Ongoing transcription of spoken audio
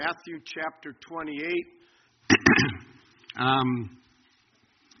Matthew chapter 28.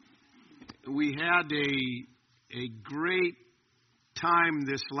 We had a great time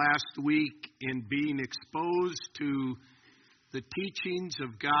this last week in being exposed to the teachings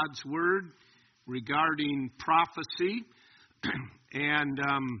of God's Word regarding prophecy. And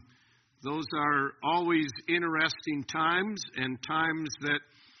those are always interesting times and times that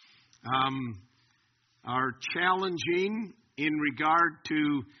are challenging in regard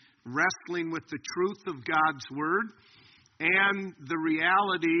to wrestling with the truth of God's Word and the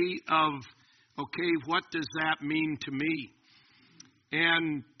reality of, okay, what does that mean to me?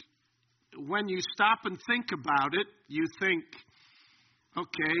 And when you stop and think about it, you think,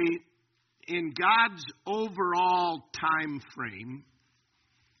 okay, in God's overall time frame,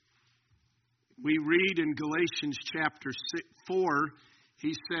 we read in Galatians chapter 4,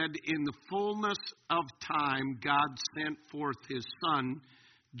 he said, in the fullness of time, God sent forth His Son,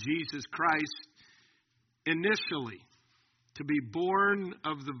 Jesus Christ, initially to be born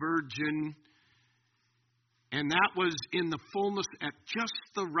of the Virgin. And that was in the fullness at just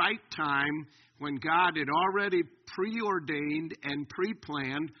the right time when God had already preordained and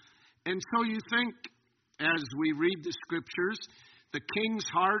pre-planned. And so you think, as we read the Scriptures, the king's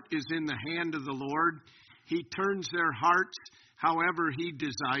heart is in the hand of the Lord. He turns their hearts however He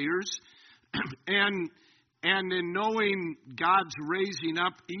desires. And in knowing God's raising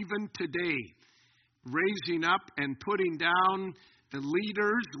up even today, raising up and putting down the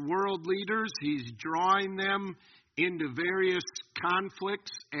leaders, world leaders, He's drawing them into various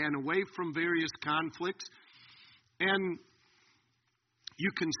conflicts and away from various conflicts. And you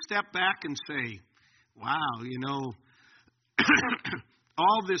can step back and say, wow,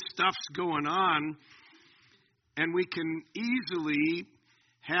 all this stuff's going on. And we can easily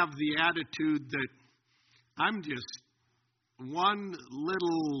have the attitude that I'm just one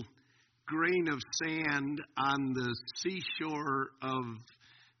little grain of sand on the seashore of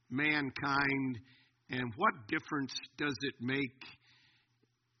mankind, and what difference does it make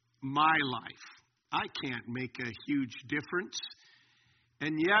my life? I can't make a huge difference.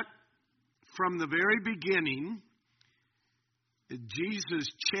 And yet, from the very beginning, Jesus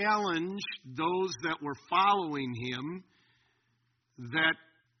challenged those that were following Him that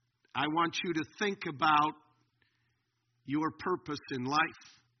I want you to think about your purpose in life.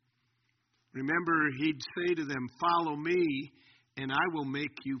 Remember, He'd say to them, follow me, and I will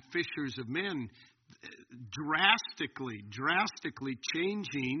make you fishers of men. Drastically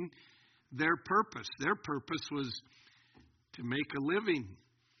changing their purpose. Their purpose was to make a living.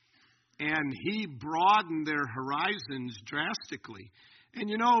 And He broadened their horizons drastically. And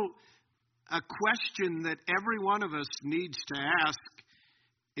a question that every one of us needs to ask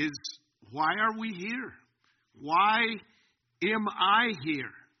is, why are we here? Why am I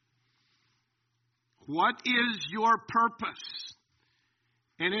here? What is your purpose?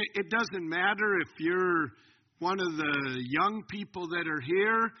 And it doesn't matter if you're one of the young people that are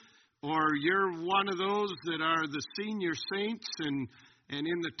here, or you're one of those that are the senior saints and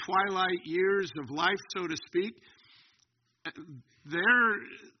in the twilight years of life, so to speak.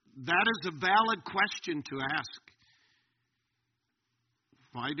 That is a valid question to ask.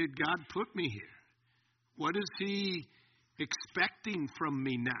 Why did God put me here? What is He expecting from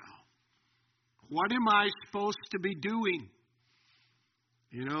me now? What am I supposed to be doing?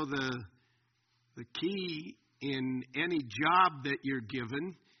 The key in any job that you're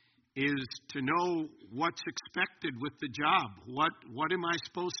given is to know what's expected with the job. What am I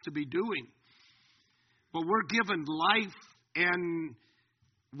supposed to be doing? Well, we're given life, and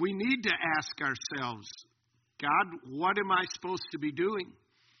we need to ask ourselves, God, what am I supposed to be doing?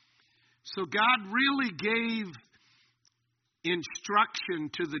 So God really gave instruction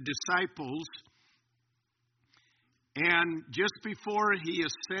to the disciples, and just before He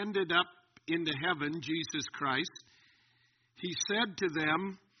ascended up into heaven, Jesus Christ, He said to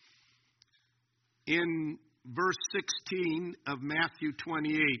them in verse 16 of Matthew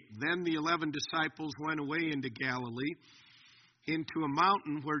 28, then the 11 disciples went away into Galilee, into a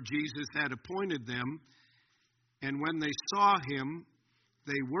mountain where Jesus had appointed them, and when they saw Him,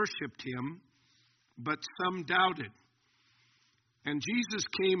 they worshipped Him, but some doubted. And Jesus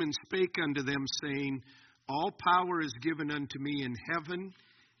came and spake unto them, saying, all power is given unto me in heaven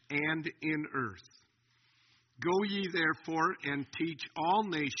and in earth. Go ye therefore and teach all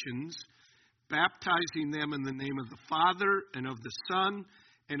nations, baptizing them in the name of the Father and of the Son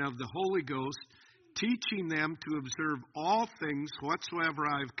and of the Holy Ghost, teaching them to observe all things whatsoever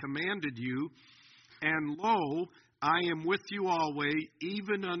I have commanded you. And lo, I am with you always,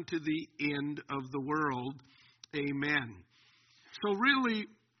 even unto the end of the world. Amen. So really,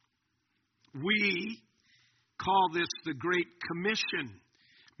 We call this the Great Commission,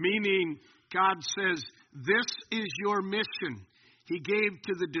 meaning God says, this is your mission. He gave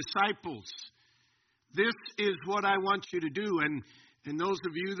to the disciples. This is what I want you to do. And those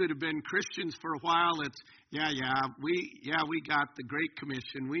of you that have been Christians for a while, it's, we got the Great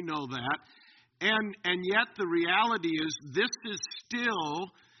Commission. We know that. And yet the reality is this is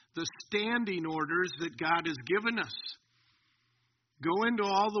still the standing orders that God has given us. Go into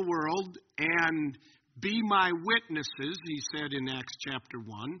all the world and be my witnesses, he said in Acts chapter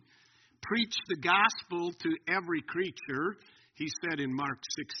 1. Preach the gospel to every creature, he said in Mark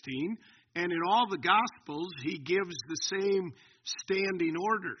 16. And in all the Gospels, he gives the same standing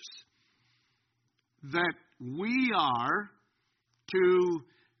orders. That we are to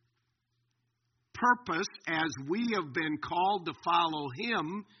purpose, as we have been called to follow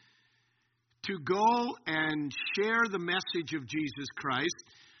him, to go and share the message of Jesus Christ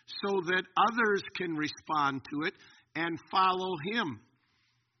so that others can respond to it and follow him.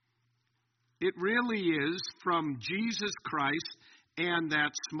 It really is from Jesus Christ and that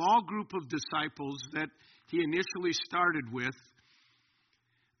small group of disciples that he initially started with,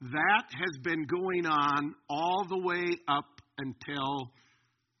 that has been going on all the way up until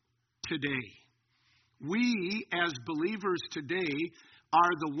today. We, as believers today,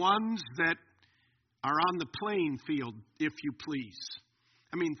 are the ones that are on the playing field, if you please.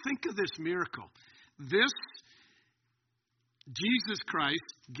 I mean, think of this miracle. This Jesus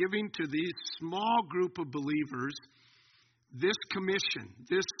Christ giving to these small group of believers this commission,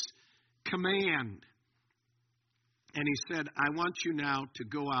 this command. And he said, I want you now to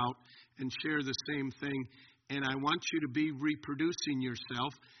go out and share the same thing. And I want you to be reproducing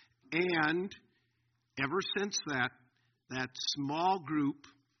yourself. And ever since that small group,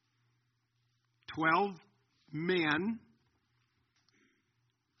 12 men,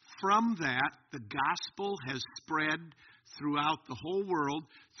 from that, the gospel has spread throughout the whole world,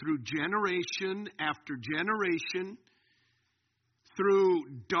 through generation after generation, through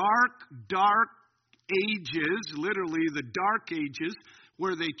dark ages, literally the dark ages,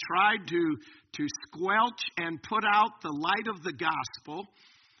 where they tried to squelch and put out the light of the gospel.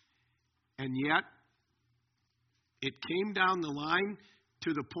 And yet, it came down the line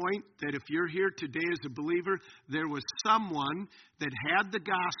to the point that if you're here today as a believer, there was someone that had the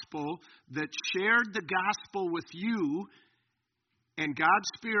gospel, that shared the gospel with you, and God's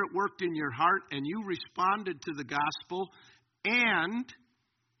Spirit worked in your heart, and you responded to the gospel, and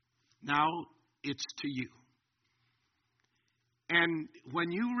now it's to you. And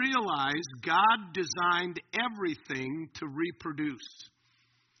when you realize God designed everything to reproduce.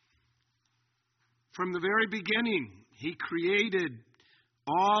 From the very beginning, he created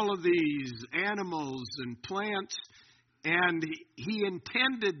all of these animals and plants, and he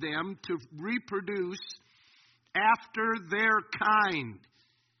intended them to reproduce after their kind.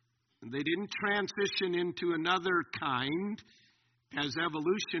 They didn't transition into another kind, as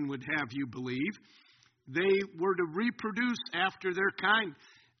evolution would have you believe. They were to reproduce after their kind.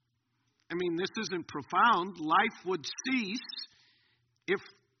 I mean, this isn't profound. Life would cease if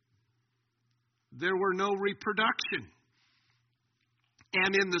there were no reproduction.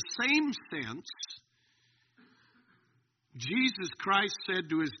 And in the same sense, Jesus Christ said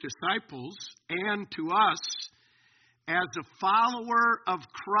to his disciples and to us, as a follower of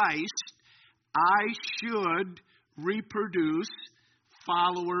Christ, I should reproduce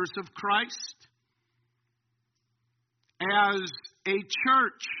followers of Christ. As a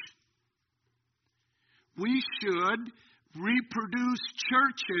church, we should reproduce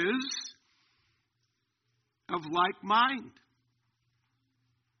churches of like mind.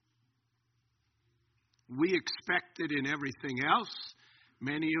 We expect it in everything else.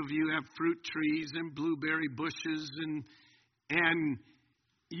 Many of you have fruit trees and blueberry bushes, and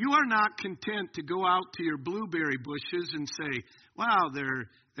you are not content to go out to your blueberry bushes and say, wow, they're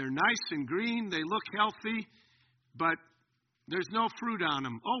nice and green, they look healthy, but there's no fruit on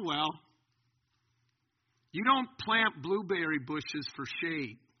them. Oh, well. You don't plant blueberry bushes for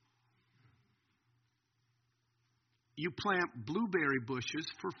shade. You plant blueberry bushes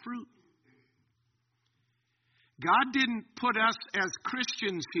for fruit. God didn't put us as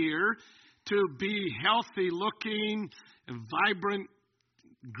Christians here to be healthy looking, vibrant,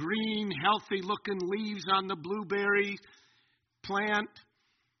 green, healthy looking leaves on the blueberry plant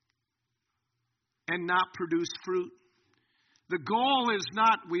and not produce fruit. The goal is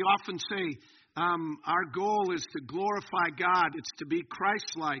not, we often say, our goal is to glorify God. It's to be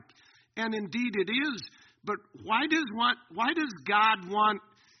Christ-like. And indeed it is. But why does God want,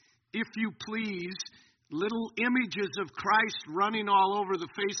 if you please, little images of Christ running all over the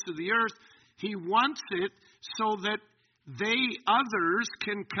face of the earth? He wants it so that others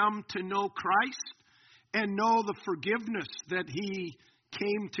can come to know Christ and know the forgiveness that He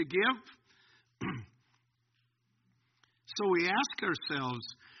came to give. So we ask ourselves,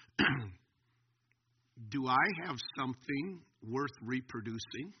 do I have something worth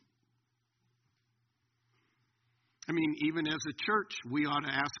reproducing? I mean, even as a church, we ought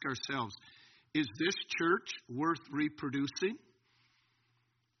to ask ourselves, is this church worth reproducing?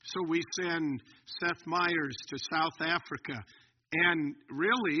 So we send Seth Meyers to South Africa. And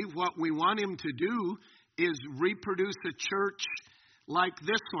really, what we want him to do is reproduce a church like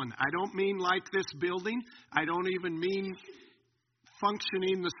this one. I don't mean like this building. I don't even mean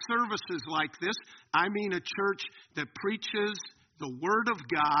functioning the services like this. I mean a church that preaches the Word of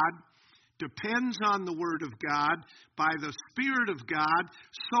God, depends on the Word of God, by the Spirit of God,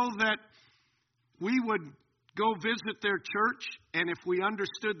 so that we would go visit their church, and if we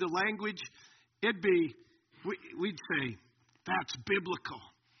understood the language, we'd say, that's biblical.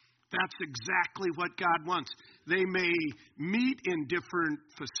 That's exactly what God wants. They may meet in different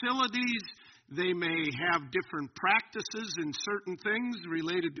facilities. They may have different practices in certain things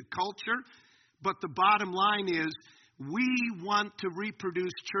related to culture. But the bottom line is, we want to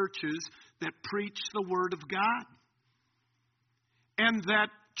reproduce churches that preach the Word of God and that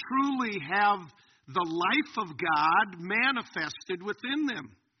truly have the life of God manifested within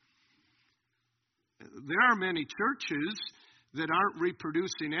them. There are many churches that aren't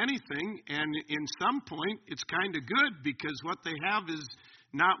reproducing anything, and in some point it's kind of good because what they have is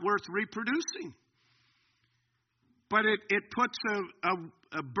not worth reproducing. But it puts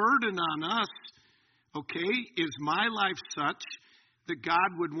a burden on us. Okay, is my life such that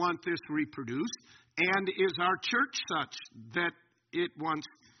God would want this reproduced? And is our church such that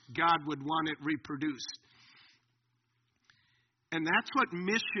God would want it reproduced? And that's what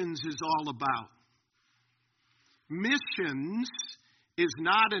missions is all about. Missions is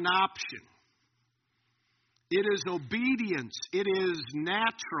not an option. It is obedience. It is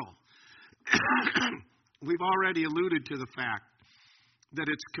natural. We've already alluded to the fact that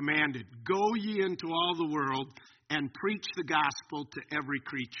it's commanded. Go ye into all the world and preach the gospel to every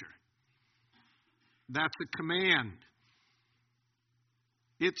creature. That's a command.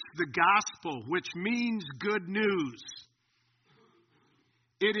 It's the gospel, which means good news.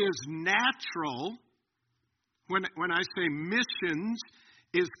 It is natural. When I say missions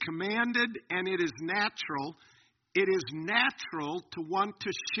is commanded and it is natural, it is natural to want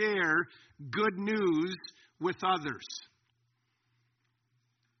to share good news with others.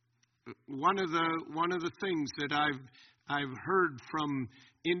 One of the things that I've heard from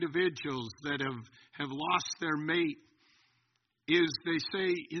individuals that have lost their mate is they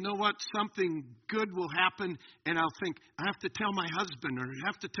say, you know what, something good will happen, and I'll think, I have to tell my husband or I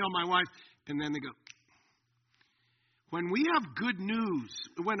have to tell my wife, and then they go. When we have good news,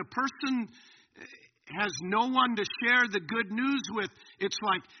 when a person has no one to share the good news with, it's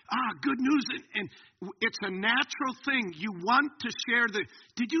like, good news. And it's a natural thing. You want to share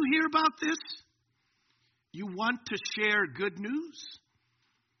did you hear about this? You want to share good news.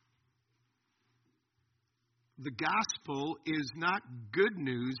 The gospel is not good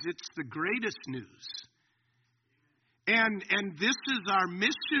news. It's the greatest news. And this is our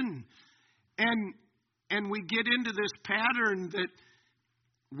mission. And we get into this pattern that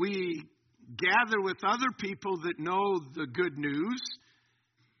we gather with other people that know the good news.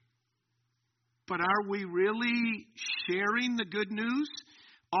 But are we really sharing the good news?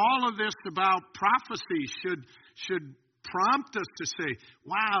 All of this about prophecy should prompt us to say,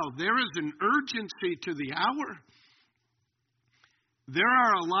 wow, there is an urgency to the hour. There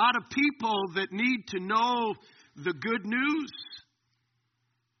are a lot of people that need to know the good news.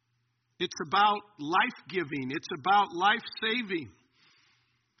 It's about life-giving. It's about life-saving.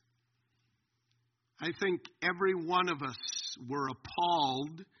 I think every one of us were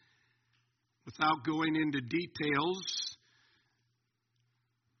appalled, without going into details,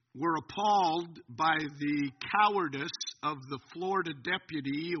 were appalled by the cowardice of the Florida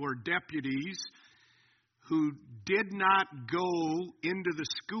deputy or deputies who did not go into the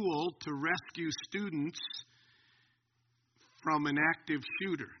school to rescue students from an active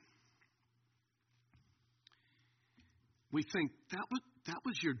shooter. We think that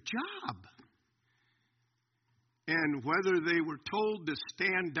was your job. And whether they were told to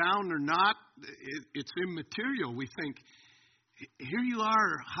stand down or not, it's immaterial. We think, here you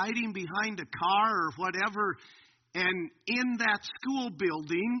are hiding behind a car or whatever, and in that school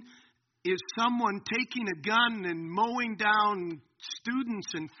building is someone taking a gun and mowing down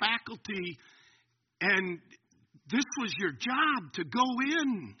students and faculty, and this was your job to go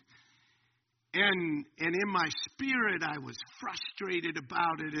in And in my spirit, I was frustrated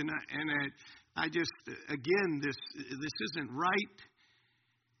about it, and I just, again, this isn't right.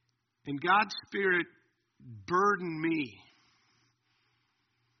 And God's Spirit burdened me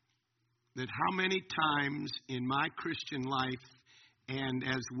that how many times in my Christian life, and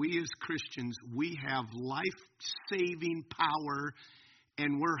as we as Christians, we have life-saving power,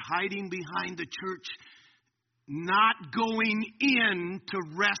 and we're hiding behind the church, not going in to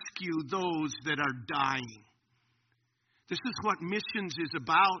rescue those that are dying. This is what missions is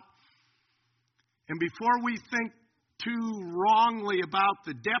about. And before we think too wrongly about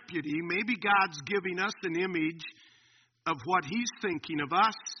the deputy, maybe God's giving us an image of what He's thinking of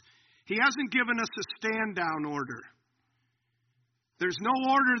us. He hasn't given us a stand-down order. There's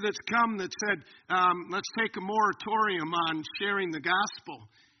no order that's come that said, let's take a moratorium on sharing the gospel.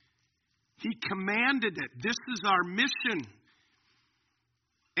 He commanded it. This is our mission.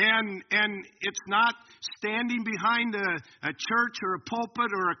 And it's not standing behind a church or a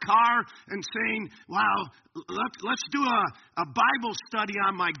pulpit or a car and saying, wow, let's do a Bible study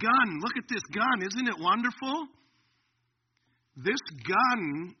on my gun. Look at this gun. Isn't it wonderful? This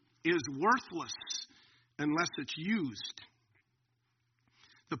gun is worthless unless it's used.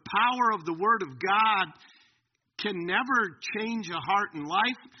 The power of the Word of God can never change a heart and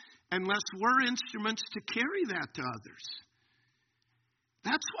life unless we're instruments to carry that to others.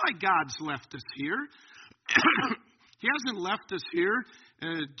 That's why God's left us here. He hasn't left us here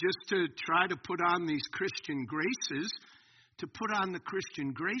just to try to put on these Christian graces, to put on the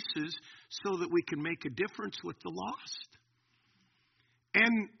Christian graces so that we can make a difference with the lost.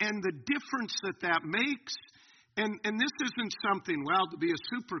 And the difference that makes, and this isn't something, well, to be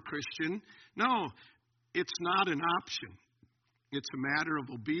a super Christian. No, it's not an option. It's a matter of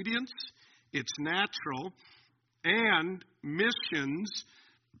obedience. It's natural. And missions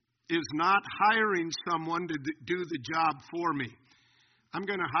is not hiring someone to do the job for me. I'm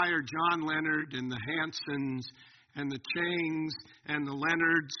going to hire John Leonard and the Hansons and the Changs and the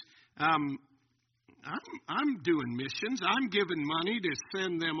Leonards. I'm doing missions. I'm giving money to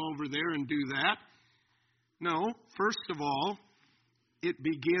send them over there and do that. No, first of all, it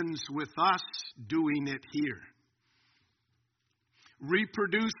begins with us doing it here.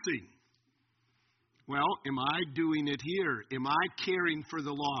 Reproducing. Well, am I doing it here? Am I caring for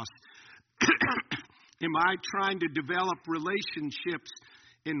the lost? Am I trying to develop relationships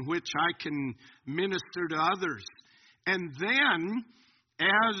in which I can minister to others? And then,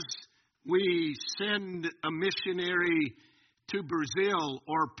 as we send a missionary to Brazil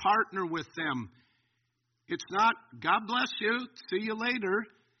or partner with them, it's not, God bless you, see you later.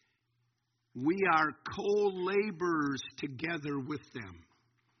 We are co-laborers together with them.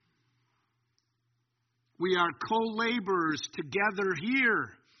 We are co-laborers together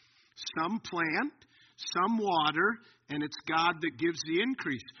here. Some plant, some water, and it's God that gives the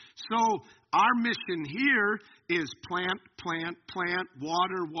increase. So our mission here is plant, plant, plant,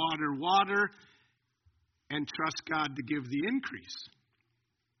 water, water, water, and trust God to give the increase.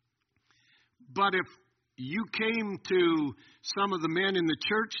 But if you came to some of the men in the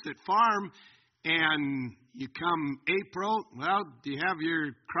church that farm, and you come April, well, do you have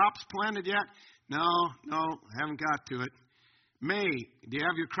your crops planted yet? No, haven't got to it. May, do you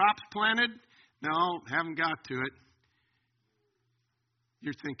have your crops planted? No, haven't got to it.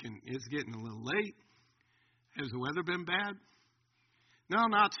 You're thinking, it's getting a little late. Has the weather been bad? No,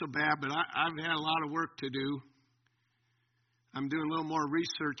 not so bad, but I've had a lot of work to do. I'm doing a little more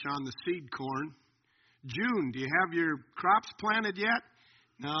research on the seed corn. June, do you have your crops planted yet?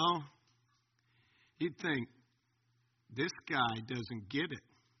 No. You'd think, this guy doesn't get it.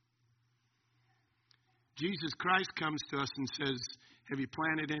 Jesus Christ comes to us and says, have you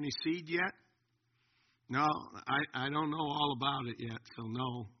planted any seed yet? No, I don't know all about it yet, so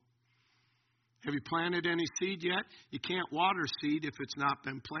no. Have you planted any seed yet? You can't water seed if it's not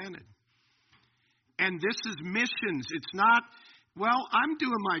been planted. And this is missions. It's not, well, I'm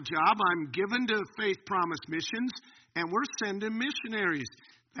doing my job. I'm given to Faith Promise Missions, and we're sending missionaries.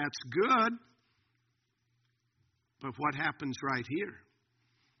 That's good. But what happens right here?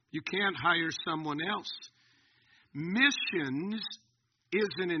 You can't hire someone else. Missions is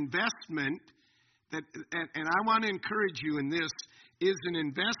an investment that, and I want to encourage you in this, is an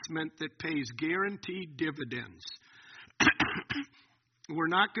investment that pays guaranteed dividends. We're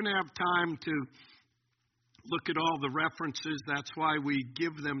not going to have time to look at all the references. That's why we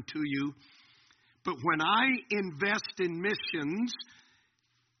give them to you. But when I invest in missions,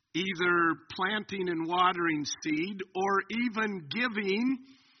 either planting and watering seed or even giving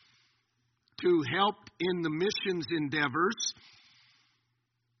to help in the missions endeavors,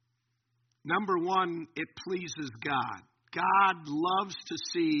 Number one, it pleases God. God loves to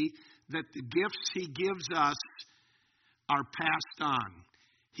see that the gifts He gives us are passed on.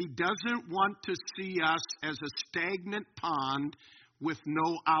 He doesn't want to see us as a stagnant pond with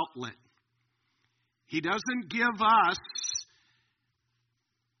no outlet. He doesn't give us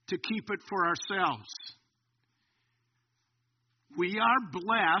to keep it for ourselves. We are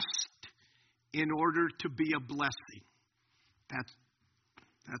blessed in order to be a blessing.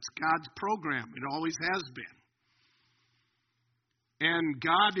 That's God's program. It always has been. And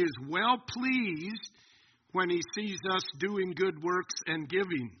God is well pleased when He sees us doing good works and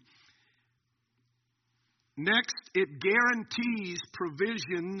giving. Next, it guarantees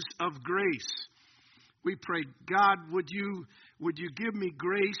provisions of grace. We pray, God, would you give me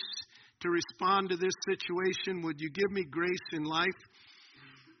grace to respond to this situation? Would you give me grace in life?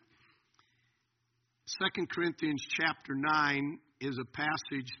 2 Corinthians chapter 9 is a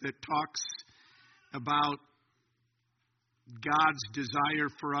passage that talks about God's desire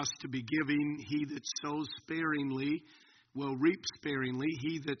for us to be giving. He that sows sparingly will reap sparingly.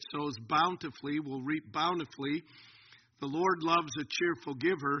 He that sows bountifully will reap bountifully. The Lord loves a cheerful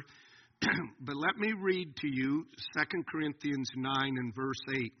giver. But let me read to you 2 Corinthians 9 and verse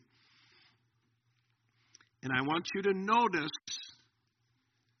 8. And I want you to notice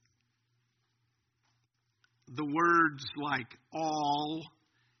the words like all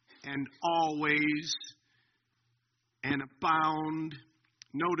and always and abound.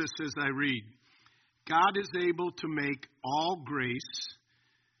 Notice as I read, God is able to make all grace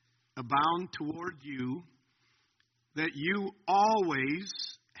abound toward you, that you always,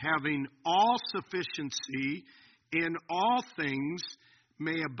 having all sufficiency in all things,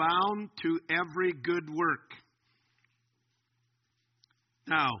 may abound to every good work.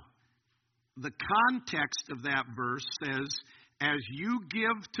 Now, the context of that verse says, as you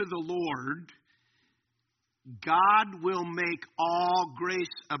give to the Lord, God will make all grace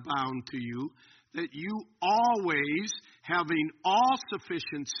abound to you, that you always, having all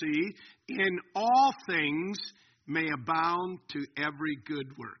sufficiency in all things, may abound to every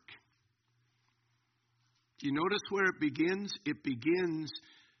good work. Do you notice where it begins? It begins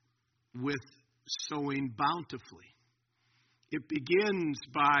with sowing bountifully. It begins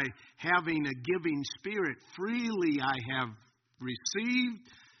by having a giving spirit. Freely I have received,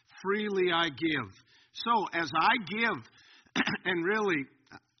 freely I give. So as I give, and really,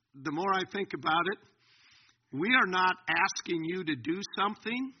 the more I think about it, we are not asking you to do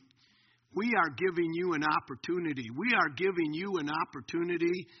something. We are giving you an opportunity. We are giving you an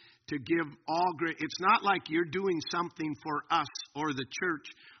opportunity to give all grace. It's not like you're doing something for us or the church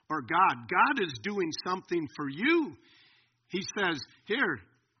or God. God is doing something for you. He says, here,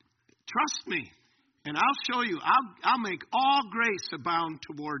 trust me, and I'll show you. I'll make all grace abound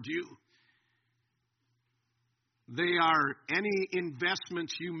toward you. They are, any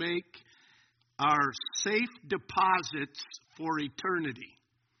investments you make are safe deposits for eternity.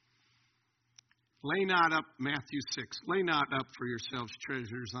 Lay not up, Matthew 6, lay not up for yourselves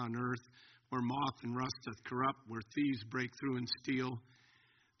treasures on earth, where moth and rust doth corrupt, where thieves break through and steal.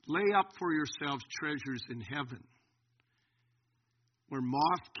 Lay up for yourselves treasures in heaven, where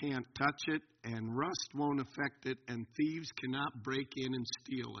moth can't touch it, and rust won't affect it, and thieves cannot break in and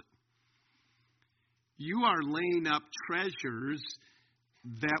steal it. You are laying up treasures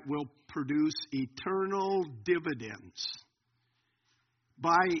that will produce eternal dividends.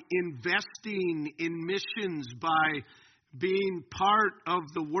 By investing in missions, by being part of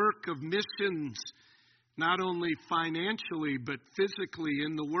the work of missions, not only financially but physically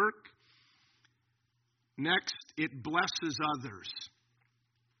in the work. Next, it blesses others.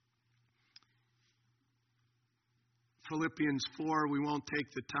 Philippians 4, we won't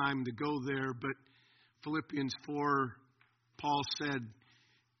take the time to go there, but Philippians 4, Paul said,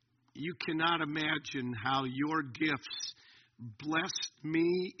 you cannot imagine how your gifts blessed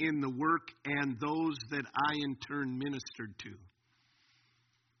me in the work and those that I in turn ministered to.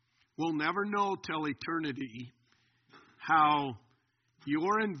 We'll never know till eternity how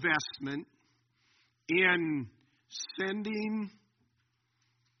your investment in sending,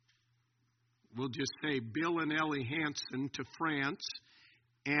 we'll just say Bill and Ellie Hansen to France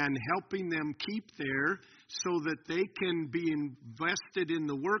and helping them keep there so that they can be invested in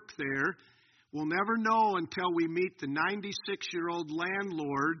the work there. We'll never know until we meet the 96-year-old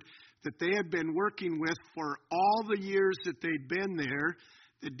landlord that they had been working with for all the years that they'd been there,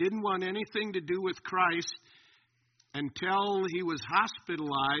 that didn't want anything to do with Christ until he was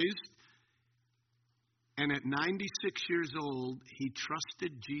hospitalized. And at 96 years old, he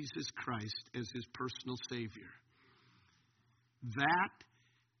trusted Jesus Christ as his personal Savior. That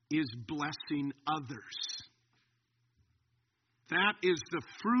is blessing others. That is the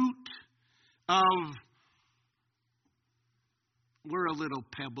fruit of, we're a little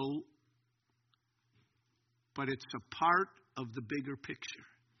pebble, but it's a part of the bigger picture.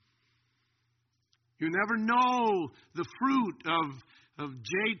 You never know the fruit of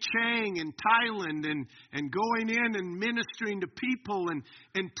Jay Chang in Thailand and going in and ministering to people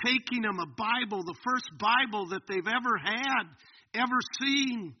and taking them a Bible, the first Bible that they've ever had, ever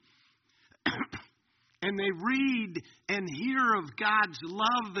seen. And they read and hear of God's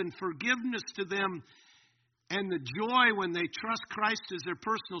love and forgiveness to them and the joy when they trust Christ as their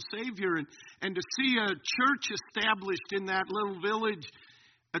personal Savior. And to see a church established in that little village,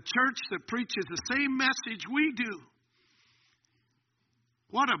 a church that preaches the same message we do.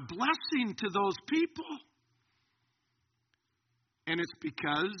 What a blessing to those people. And it's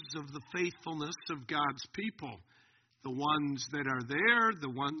because of the faithfulness of God's people. The ones that are there, the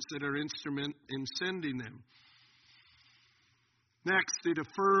ones that are instrument in sending them. Next, it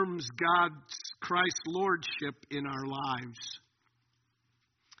affirms Christ's lordship in our lives.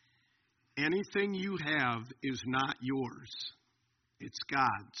 Anything you have is not yours. It's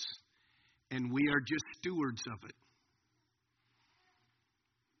God's. And we are just stewards of it.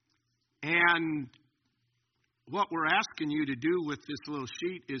 And what we're asking you to do with this little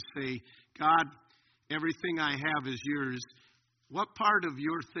sheet is say, God, everything I have is yours. What part of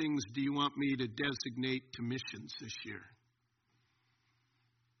your things do you want me to designate to missions this year?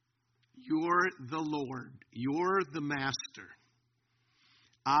 You're the Lord. You're the master.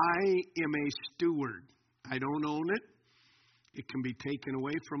 I am a steward. I don't own it. It can be taken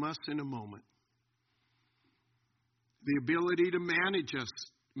away from us in a moment. The ability to manage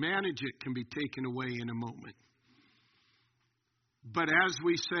it can be taken away in a moment. But as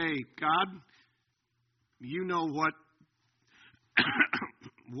we say, God, you know what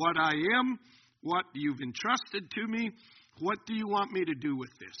I am, what you've entrusted to me, what do you want me to do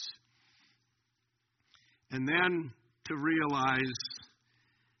with this? And then to realize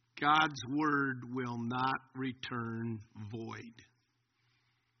God's word will not return void.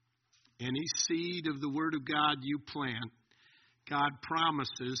 Any seed of the word of God you plant, God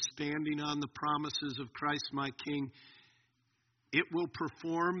promises, standing on the promises of Christ my King, it will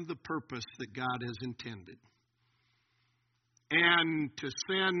perform the purpose that God has intended. And to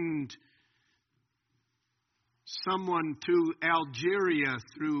send someone to Algeria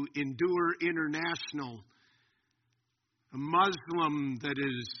through Endure International, a Muslim that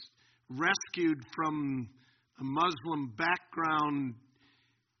is rescued from a Muslim background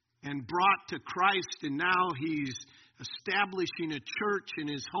and brought to Christ, and now he's establishing a church in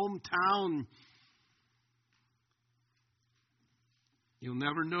his hometown. You'll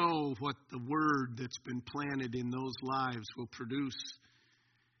never know what the word that's been planted in those lives will produce.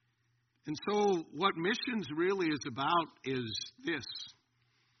 And so what missions really is about is this.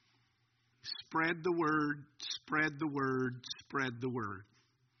 Spread the word, spread the word, spread the word.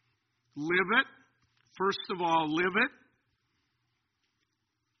 Live it. First of all, live it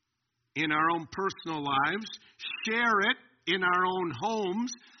in our own personal lives. Share it in our own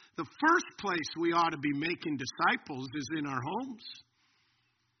homes. The first place we ought to be making disciples is in our homes.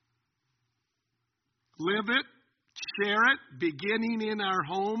 Live it, share it, beginning in our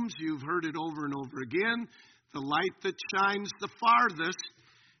homes. You've heard it over and over again. The light that shines the farthest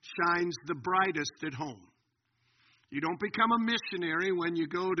shines the brightest at home. You don't become a missionary when you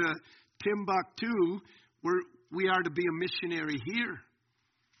go to Timbuktu, where we are to be a missionary here.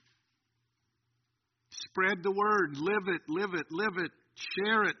 Spread the word, live it, live it, live it,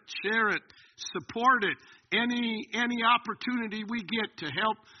 share it, support it. Any opportunity we get to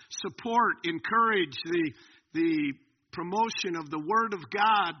help support, encourage the promotion of the Word of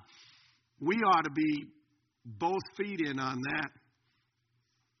God, we ought to be both feet in on that.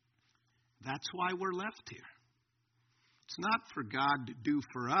 That's why we're left here. It's not for God to do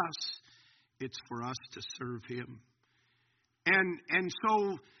for us. It's for us to serve Him. And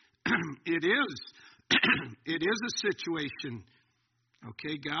so it is. It is a situation.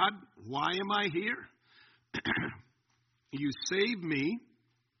 Okay, God, why am I here? You saved me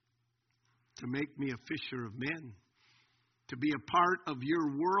to make me a fisher of men, to be a part of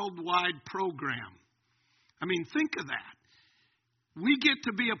your worldwide program. I mean, think of that. We get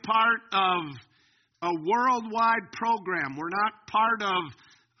to be a part of a worldwide program. We're not part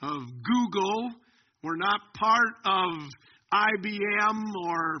of Google. We're not part of IBM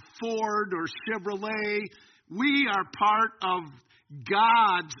or Ford or Chevrolet. We are part of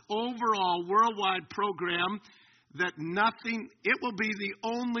God's overall worldwide program that it will be the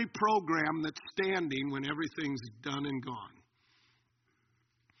only program that's standing when everything's done and gone.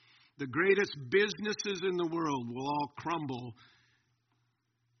 The greatest businesses in the world will all crumble,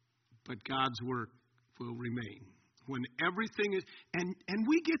 but God's work will remain. When everything is, and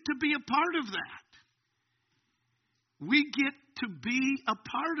we get to be a part of that. We get to be a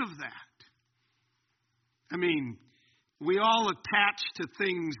part of that. I mean, we all attach to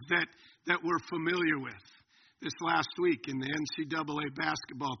things that we're familiar with. This last week in the NCAA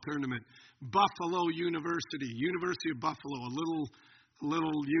basketball tournament, Buffalo University, University of Buffalo, a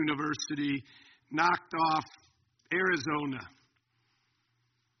little university, knocked off Arizona.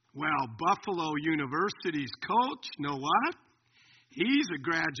 Well, Buffalo University's coach, know what? He's a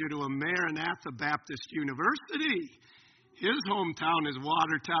graduate of Maranatha Baptist University. His hometown is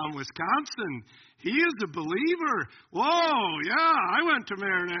Watertown, Wisconsin. He is a believer. Whoa, yeah, I went to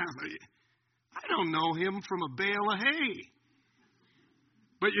Maranatha. I don't know him from a bale of hay.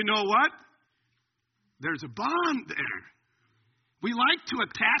 But you know what? There's a bond there. We like to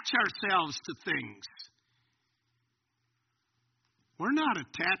attach ourselves to things. We're not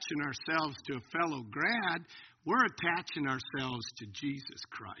attaching ourselves to a fellow grad. We're attaching ourselves to Jesus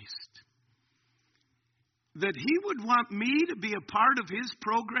Christ. That He would want me to be a part of His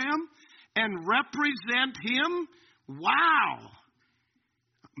program and represent Him? Wow!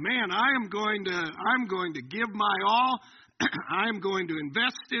 Man, I'm going to give my all. I'm going to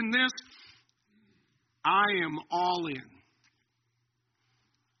invest in this. I am all in.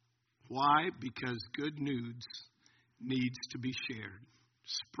 Why? Because good news needs to be shared.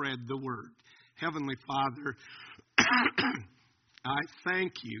 Spread the word. Heavenly Father, I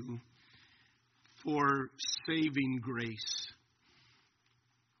thank You for saving grace.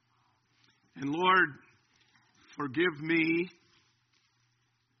 And Lord, forgive me.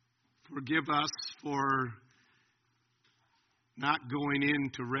 Forgive us for not going in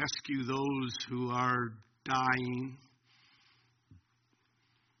to rescue those who are dying,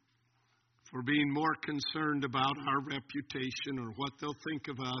 for being more concerned about our reputation or what they'll think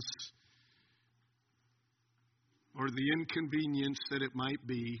of us, or the inconvenience that it might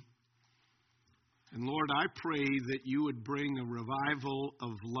be. And Lord, I pray that You would bring a revival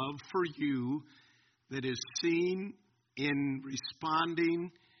of love for You that is seen in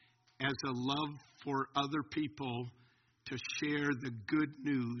responding as a love for other people to share the good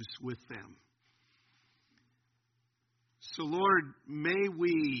news with them. So Lord, may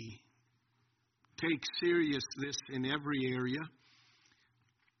we take serious this in every area.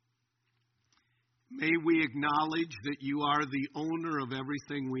 May we acknowledge that You are the owner of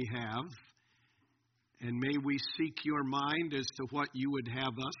everything we have. And may we seek Your mind as to what You would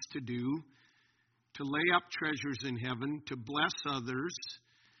have us to do, to lay up treasures in heaven, to bless others,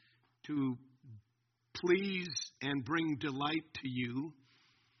 to please and bring delight to You,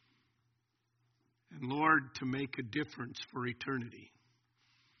 and Lord, to make a difference for eternity.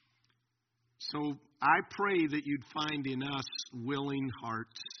 So I pray that You'd find in us willing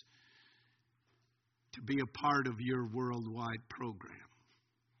hearts to be a part of Your worldwide program.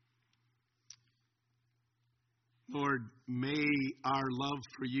 Lord, may our love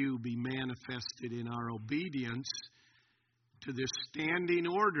for You be manifested in our obedience to this standing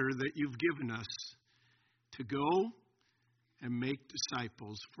order that You've given us to go and make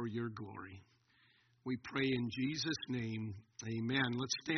disciples for Your glory. We pray in Jesus' name. Amen. Let's stand.